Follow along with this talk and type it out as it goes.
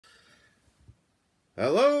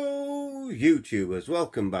Hello YouTubers,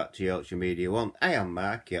 welcome back to Yorkshire Media One. I am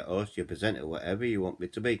Mark, your host, your presenter, whatever you want me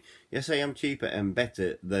to be. Yes, I am cheaper and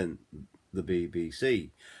better than the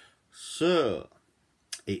BBC. So,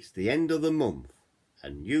 it's the end of the month,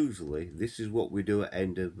 and usually this is what we do at the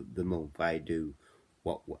end of the month. I do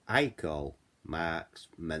what I call Mark's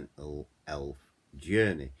mental health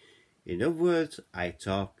journey. In other words, I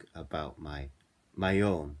talk about my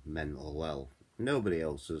own mental health, nobody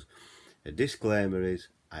else's. A disclaimer is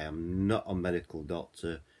I am not a medical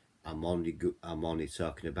doctor. I'm only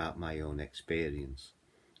talking about my own experience.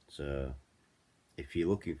 So if you're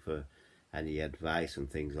looking for any advice and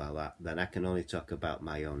things like that, then I can only talk about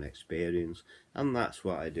my own experience, and that's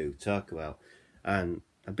what I do talk about. And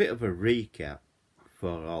a bit of a recap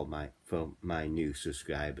for my new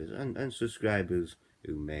subscribers and subscribers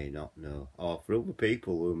who may not know, or for other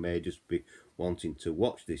people who may just be wanting to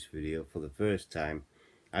watch this video for the first time.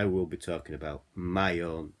 I will be talking about my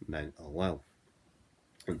own mental health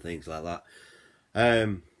and things like that. I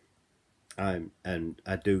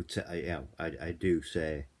do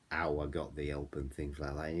say how I got the help and things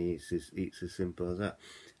like that. And it's as simple as that.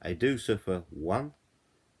 I do suffer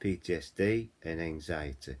PTSD and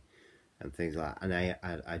anxiety and things like that,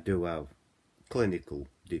 and I do have clinical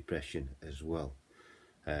depression as well.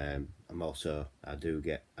 I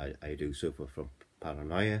do suffer from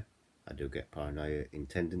paranoia. I do get paranoia in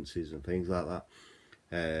tendencies and things like that,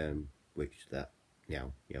 which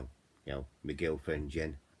my girlfriend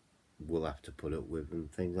Jen will have to put up with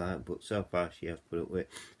and things like that. But so far she has put up with it.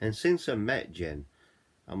 And since I met Jen,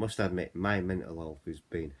 I must admit my mental health has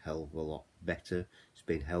been a hell of a lot better. It's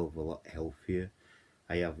been a hell of a lot healthier.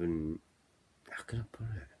 I haven't. How can I put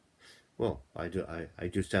it? Well, I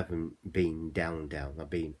just haven't been down. I've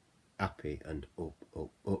been happy and up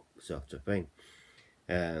sort of thing.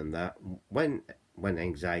 And that when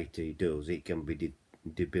anxiety does, it can be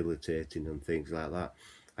debilitating and things like that.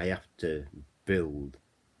 I have to build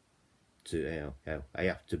I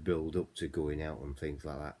have to build up to going out and things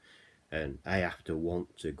like that, and I have to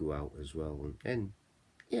want to go out as well. And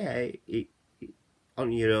yeah,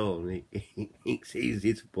 on your own, it's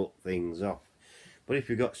easy to put things off. But if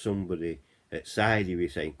you've got somebody outside you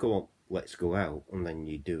saying, "Come on, let's go out," and then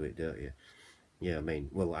you do it, don't you? Yeah, I mean,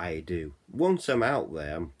 well, I do. Once I'm out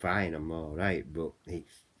there, I'm fine, I'm all right. But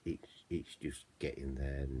it's just getting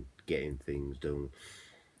there and getting things done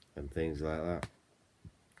and things like that.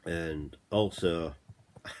 And also,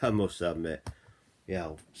 I must admit,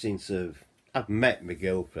 since I've met my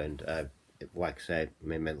girlfriend, like I said,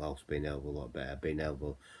 my mental health's been a lot better. I've been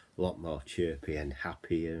able a lot more chirpy and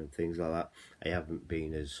happier and things like that. I haven't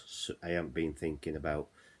been thinking about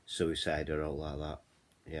suicide or all like that.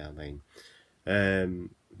 Yeah, I mean.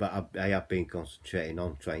 But I have been concentrating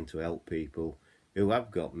on trying to help people who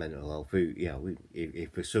have got mental health. Who,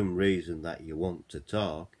 if for some reason that you want to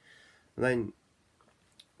talk, then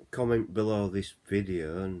comment below this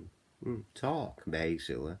video and talk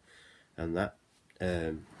basically. And that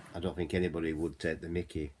I don't think anybody would take the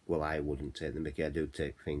mickey. Well, I wouldn't take the mickey. I do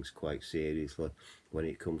take things quite seriously when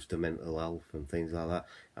it comes to mental health and things like that.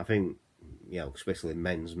 I think, especially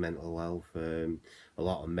men's mental health. A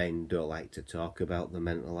lot of men don't like to talk about the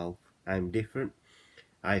mental health. I'm different.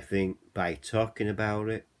 I think by talking about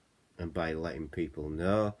it and by letting people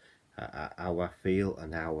know how I feel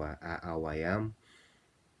and how I am,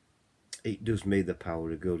 it does me the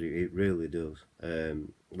power of good. It really does.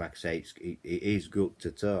 Like I say, it is good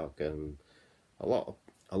to talk, and a lot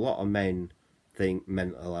of men think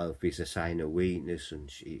mental health is a sign of weakness and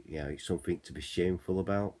it's something to be shameful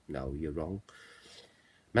about. No, you're wrong.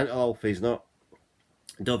 Mental health is not.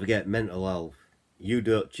 Don't forget, mental health. You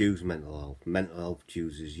don't choose mental health. Mental health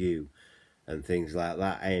chooses you, and things like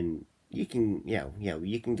that. And you can,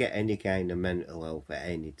 you can get any kind of mental health at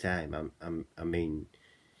any time. I mean,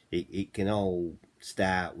 it can all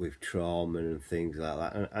start with trauma and things like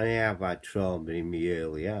that. And I have had trauma in my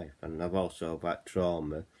early life, and I've also had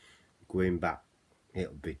trauma going back.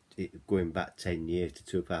 Going back 10 years to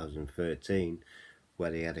 2013,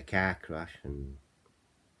 where they had a car crash and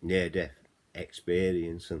near-death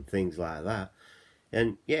experience and things like that.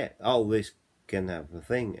 And yeah, all this can have a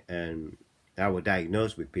thing. And I was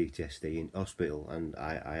diagnosed with PTSD in hospital, and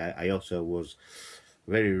I also was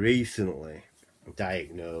very recently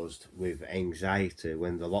diagnosed with anxiety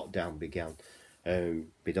when the lockdown began.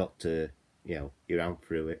 My doctor, he ran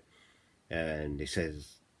through it, and he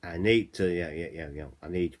says, I need I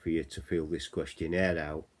need for you to fill this questionnaire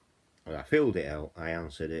out. And I filled it out, I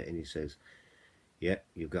answered it, and he says, yeah,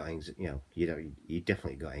 you've got you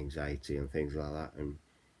definitely got anxiety and things like that. And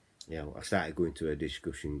I started going to a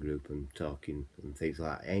discussion group and talking and things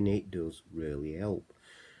like that, and it does really help.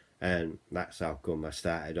 And that's how come I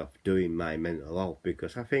started off doing my mental health,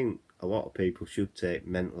 because I think a lot of people should take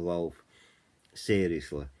mental health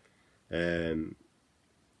seriously, and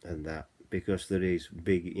that, because there is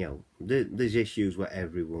big, there's issues where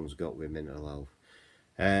everyone's got with mental health,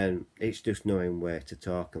 and it's just knowing where to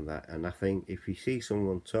talk and that. And I think if you see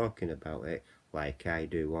someone talking about it like I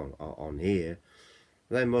do on here,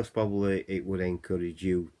 then most probably it would encourage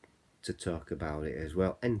you to talk about it as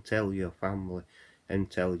well, and tell your family and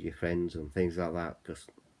tell your friends and things like that, because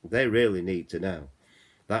they really need to know.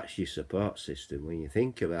 That's your support system. When you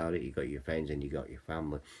think about it, you got your friends and you got your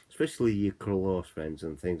family, especially your close friends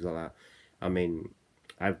and things like that. I mean,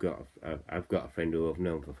 I've got a friend who I've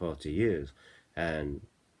known for 40 years, and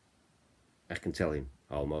I can tell him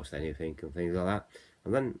almost anything and things like that.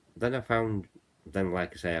 And then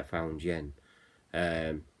like I say, I found Jen,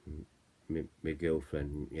 my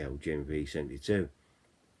girlfriend, Jen V72.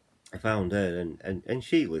 I found her, and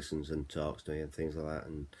she listens and talks to me and things like that,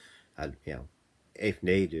 and if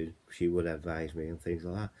needed, she would advise me and things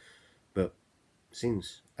like that. But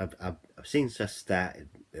since since I started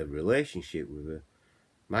a relationship with her,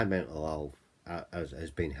 my mental health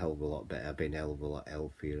has been a hell of a lot better. I've been a hell of a lot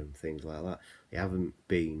healthier and things like that. I haven't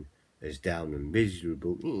been as down and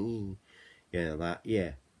miserable.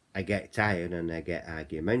 I get tired and I get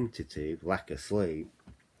argumentative, lack of sleep.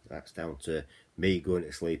 That's down to me going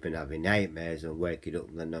to sleep and having nightmares and waking up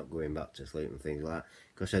and then not going back to sleep and things like that.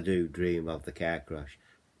 Because I do dream of the car crash,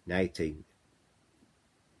 nighty,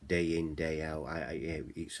 day in, day out.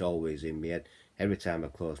 It's always in my head. Every time I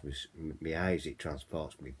close my eyes, it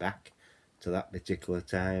transports me back to that particular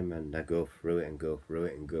time, and I go through it and go through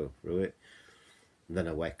it and go through it. And then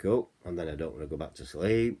I wake up, and then I don't want to go back to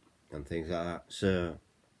sleep and things like that. So,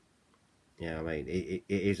 I mean, it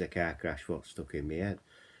is a car crash what's stuck in my head.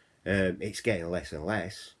 It's getting less and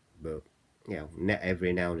less, but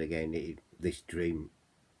every now and again, this dream,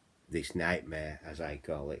 this nightmare, as I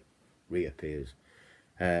call it, reappears.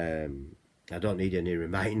 I don't need any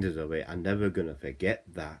reminders of it. I'm never gonna forget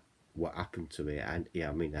that, what happened to me. And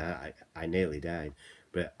I nearly died,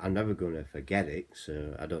 but I'm never gonna forget it.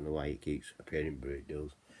 So I don't know why it keeps appearing, but it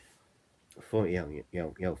does. Funny,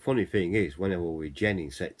 funny thing is, when I was with Jen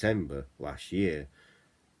in September last year,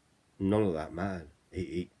 none of that mattered.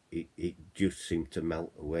 It just seemed to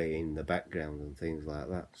melt away in the background and things like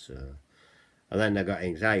that. So, and then I got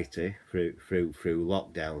anxiety through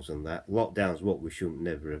lockdowns and that. Lockdowns what we shouldn't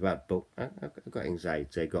never have had, but I got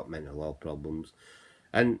anxiety, got mental health problems,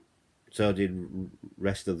 and so did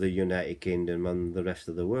rest of the United Kingdom and the rest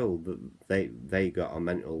of the world. They got a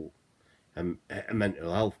mental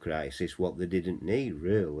health crisis what they didn't need,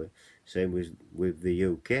 really. Same with the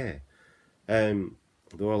UK.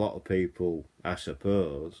 There were a lot of people, I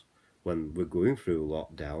suppose, when we're going through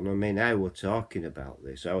lockdown. I mean, I was talking about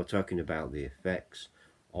this. I was talking about the effects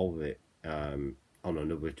of it on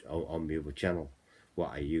the other channel,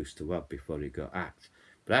 what I used to have before it got hacked.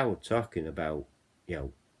 But I was talking about,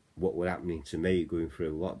 what was happening to me going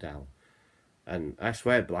through lockdown. And I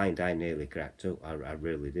swear blind, I nearly cracked up. I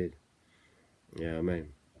really did. You know what I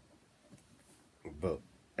mean? But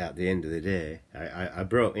at the end of the day, I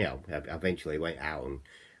broke, I eventually went out and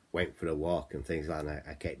went for a walk and things like that.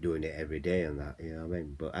 I kept doing it every day and that, you know what I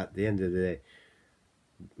mean? But at the end of the day,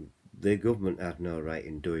 the government had no right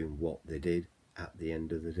in doing what they did at the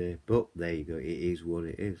end of the day. But there you go, it is what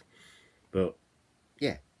it is. But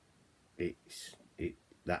yeah,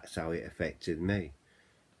 that's how it affected me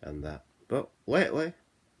and that. But lately,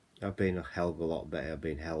 I've been a hell of a lot better. I've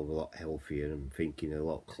been a hell of a lot healthier and thinking a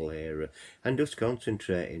lot clearer, and just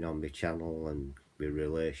concentrating on my channel and my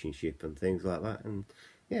relationship and things like that. And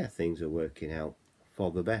yeah, things are working out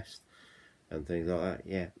for the best and things like that.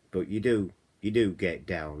 Yeah, but you do get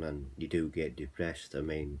down and you do get depressed. I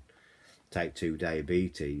mean, type 2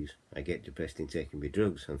 diabetes, I get depressed in taking my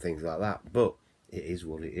drugs and things like that. But it is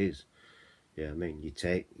what it is. Yeah, I mean, you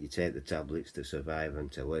take the tablets to survive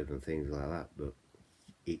and to live and things like that. But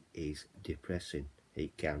it is depressing.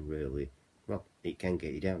 It can really, it can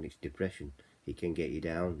get you down. It's depression. It can get you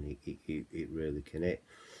down. It really can hit.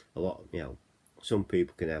 A lot, some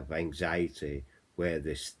people can have anxiety where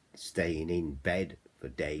they're staying in bed for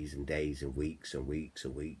days and days and weeks and weeks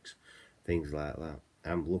and weeks, things like that.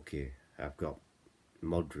 I'm lucky. I've got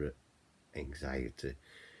moderate anxiety.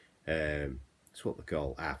 It's what they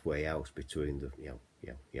call halfway house between the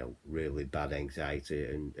really bad anxiety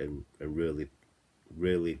and really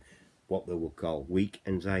what they would call weak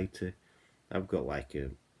anxiety. I've got like a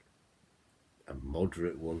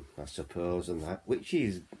moderate one, I suppose, and that, which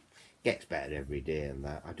is gets better every day, and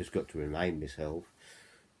that I just got to remind myself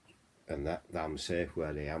and that I'm safe where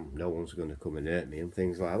I am. No one's going to come and hurt me and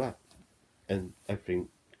things like that. And everything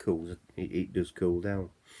cools. It does cool down.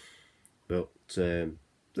 But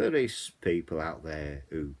there is people out there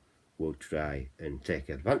who will try and take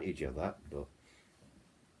advantage of that, but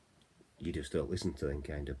you just don't listen to them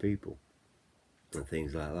kind of people and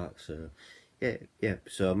things like that. So yeah.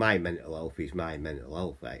 So my mental health is my mental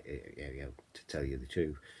health, to tell you the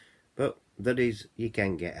truth. But there is, you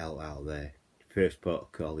can get help out there. First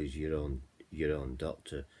protocol is your own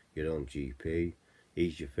doctor, your own GP.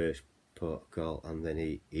 He's your first protocol, and then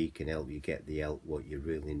he can help you get the help what you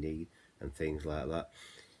really need and things like that.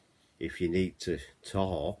 If you need to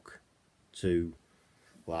talk to,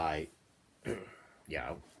 like,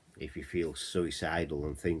 yeah, if you feel suicidal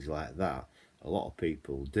and things like that, a lot of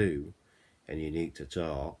people do, and you need to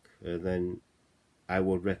talk, then I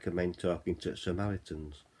would recommend talking to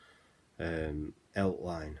Samaritans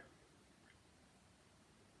helpline.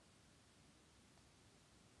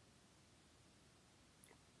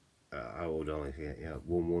 I would only say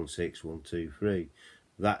 116 123.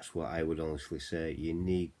 That's what I would honestly say. You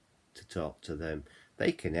need to talk to them.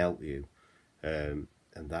 They can help you, and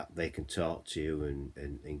that they can talk to you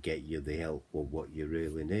and get you the help or what you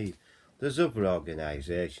really need. There's other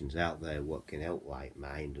organisations out there what can help, like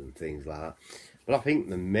Mind and things like that. But I think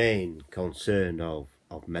the main concern of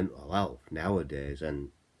mental health nowadays, and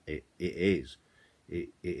it is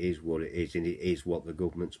what it is, and it is what the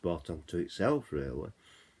government's brought onto itself, really.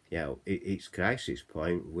 It's crisis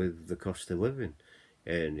point with the cost of living,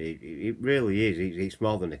 and it really is. It's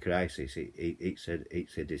more than a crisis. It's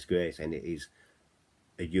a disgrace, and it is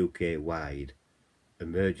a UK wide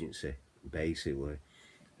emergency basically.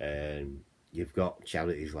 And you've got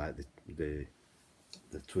charities like the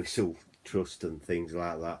Twistle Trust and things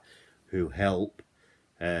like that who help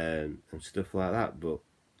and stuff like that. But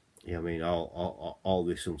I mean, all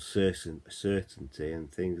this uncertainty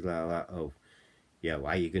and things like that of,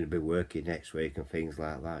 are you going to be working next week and things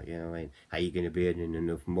like that? You know what I mean? Are you going to be earning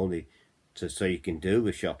enough money so you can do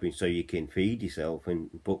the shopping, so you can feed yourself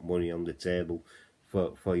and put money on the table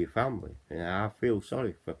for your family? And I feel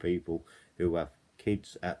sorry for people who have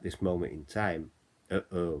kids at this moment in time at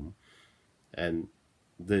home, and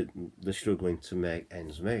they're struggling to make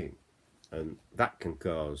ends meet, and that can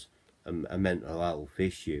cause a mental health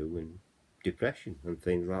issue and depression and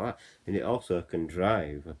things like that. And it also can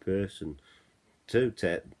drive a person to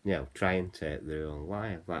try and take their own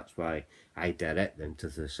life. That's why I direct them to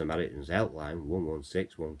the Samaritans helpline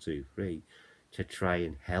 116 123 to try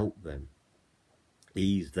and help them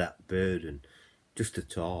ease that burden, just to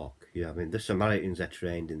talk. I mean, the Samaritans are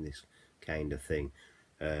trained in this kind of thing,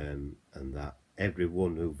 and that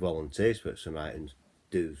everyone who volunteers for Samaritans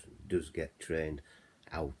does get trained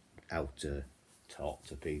how to talk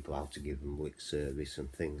to people, how to give them lip service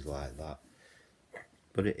and things like that.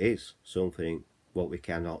 But it is something what we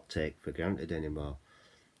cannot take for granted anymore.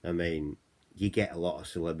 I mean, you get a lot of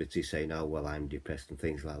celebrities saying, oh, well, I'm depressed and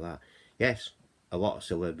things like that. Yes, a lot of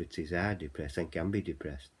celebrities are depressed and can be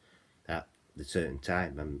depressed at a certain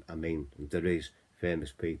time. I mean, there is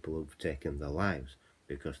famous people who've taken their lives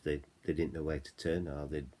because they didn't know where to turn, or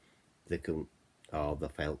they couldn't, or they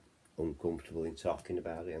felt uncomfortable in talking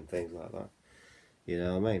about it and things like that. You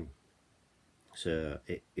know what I mean? So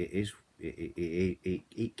it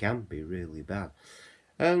can be really bad.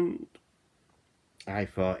 And I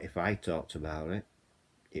thought if I talked about it,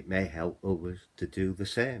 it may help others to do the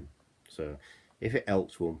same. So if it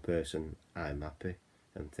helps one person, I'm happy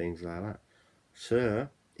and things like that. So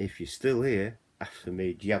if you're still here after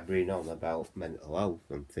me jabbering on about mental health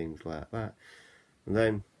and things like that,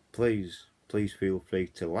 then please feel free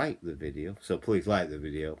to like the video. So please like the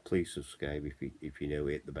video, please subscribe if you know,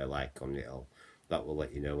 hit the bell icon, that will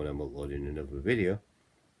let you know when I'm uploading another video.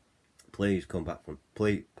 Please come back from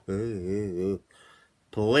please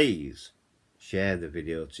share the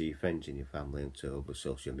video to your friends and your family and to other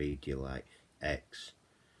social media like X,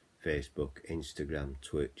 Facebook, Instagram,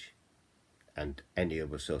 Twitch, and any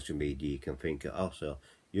other social media you can think of. Also,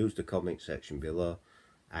 use the comment section below.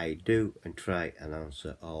 I do and try and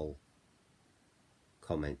answer all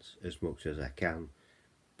comments as much as I can,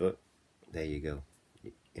 but there you go.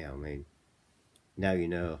 You know what I mean? Now you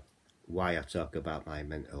know why I talk about my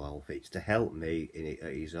mental health. It's to help me, and it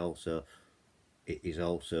is also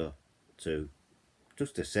to,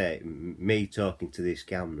 just to say, me talking to this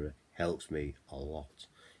camera helps me a lot.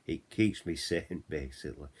 It keeps me sane,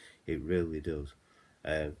 basically. It really does.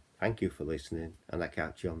 Thank you for listening, and I'll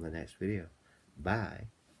catch you on the next video. Bye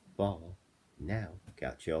for now.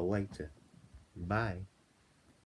 Catch you all later. Bye.